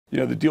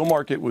The deal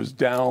market was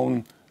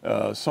down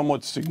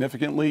somewhat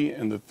significantly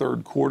in the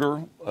third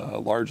quarter,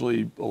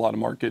 largely a lot of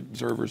market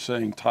observers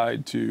saying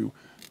tied to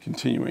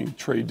continuing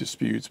trade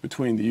disputes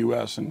between the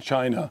U.S. and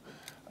China.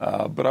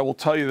 But I will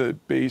tell you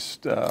that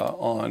based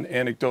on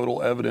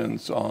anecdotal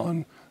evidence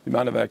on the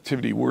amount of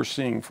activity we're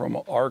seeing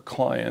from our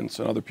clients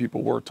and other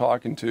people we're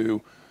talking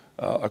to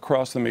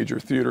across the major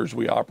theaters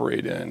we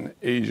operate in,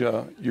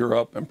 Asia,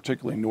 Europe, and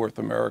particularly North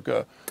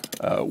America,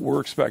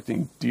 we're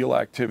expecting deal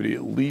activity,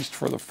 at least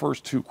for the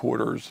first 2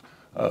 quarters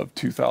of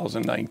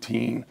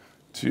 2019,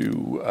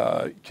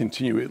 to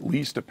continue at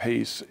least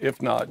apace,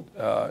 if not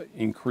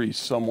increase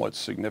somewhat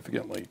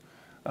significantly.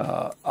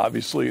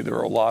 Obviously, there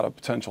are a lot of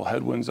potential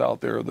headwinds out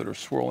there that are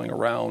swirling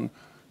around: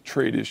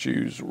 trade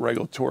issues,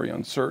 regulatory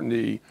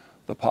uncertainty,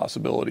 the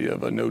possibility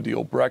of a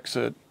no-deal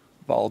Brexit,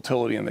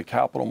 volatility in the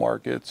capital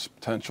markets,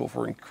 potential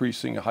for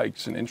increasing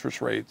hikes in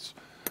interest rates.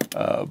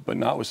 But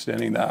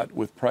notwithstanding that,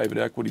 with private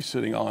equity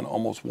sitting on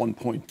almost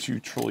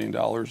 $1.2 trillion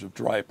of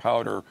dry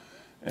powder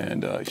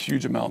and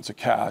huge amounts of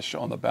cash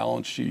on the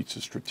balance sheets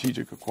of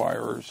strategic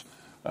acquirers,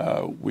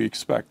 we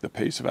expect the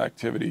pace of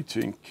activity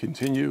to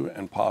continue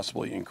and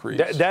possibly increase.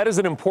 That is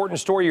an important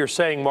story you're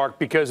saying, Mark,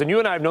 because, and you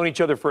and I have known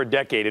each other for a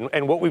decade,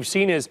 and what we've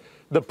seen is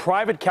the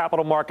private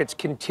capital markets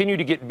continue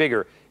to get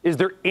bigger. Is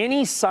there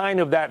any sign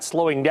of that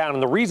slowing down?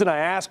 And the reason I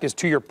ask is,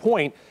 to your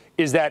point,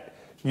 is that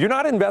you're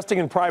not investing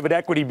in private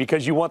equity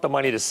because you want the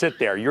money to sit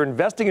there. You're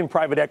investing in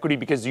private equity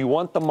because you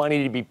want the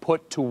money to be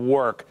put to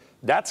work.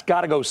 That's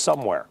got to go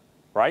somewhere,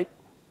 right?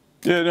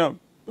 Yeah, no.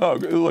 Oh,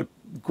 look,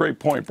 great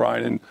point,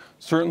 Brian. And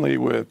certainly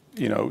with,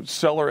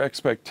 seller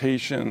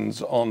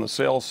expectations on the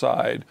sales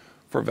side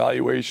for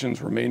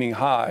valuations remaining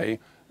high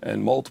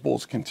and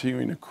multiples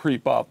continuing to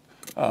creep up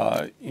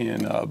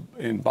in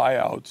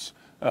buyouts,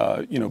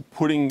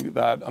 putting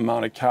that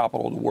amount of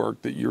capital to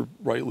work that you're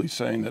rightly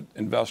saying that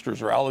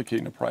investors are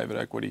allocating to private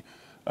equity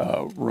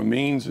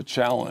remains a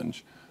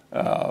challenge.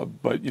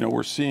 But,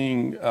 we're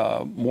seeing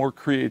more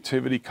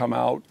creativity come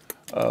out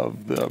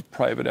of the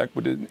private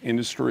equity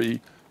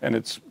industry, and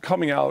it's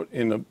coming out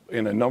in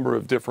a number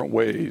of different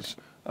ways.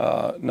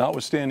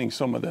 Notwithstanding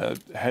some of the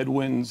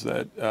headwinds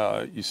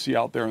that you see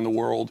out there in the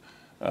world,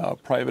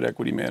 private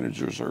equity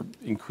managers are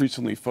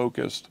increasingly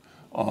focused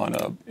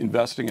on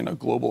investing in a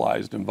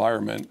globalized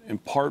environment, in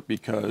part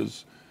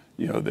because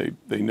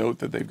they note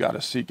that they've got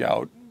to seek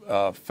out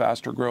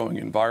faster growing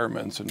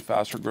environments and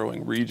faster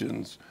growing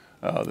regions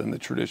than the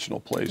traditional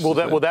places.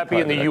 Will that be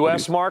in the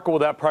U.S., Mark, or will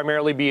that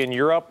primarily be in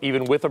Europe,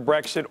 even with a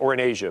Brexit, or in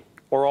Asia,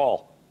 or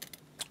all?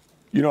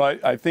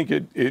 I think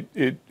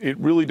it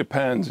really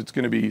depends. It's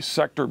going to be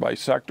sector by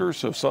sector.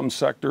 So some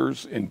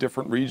sectors in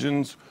different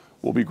regions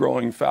will be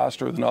growing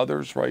faster than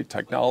others, right?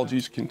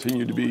 Technologies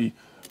continue to be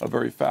a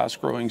very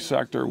fast-growing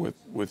sector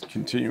with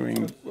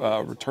continuing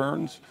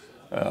returns.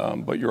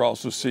 But you're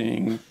also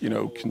seeing,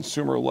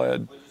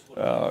 consumer-led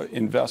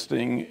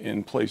investing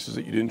in places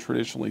that you didn't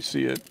traditionally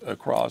see it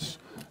across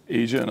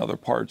Asia and other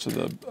parts of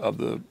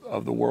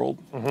the world.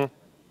 Mm-hmm.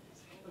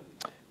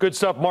 Good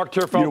stuff, Mark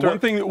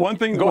Thierfelder. One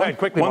thing. Go ahead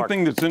quickly, Mark. One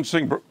thing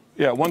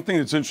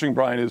that's interesting,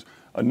 Brian, is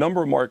a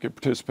number of market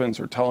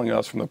participants are telling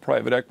us from the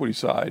private equity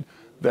side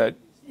that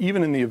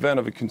even in the event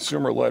of a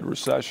consumer-led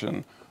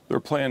recession, they're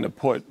planning to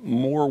put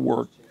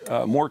more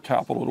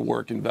capital to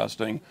work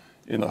investing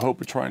in the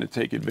hope of trying to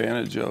take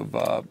advantage of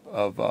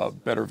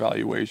better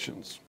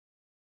valuations.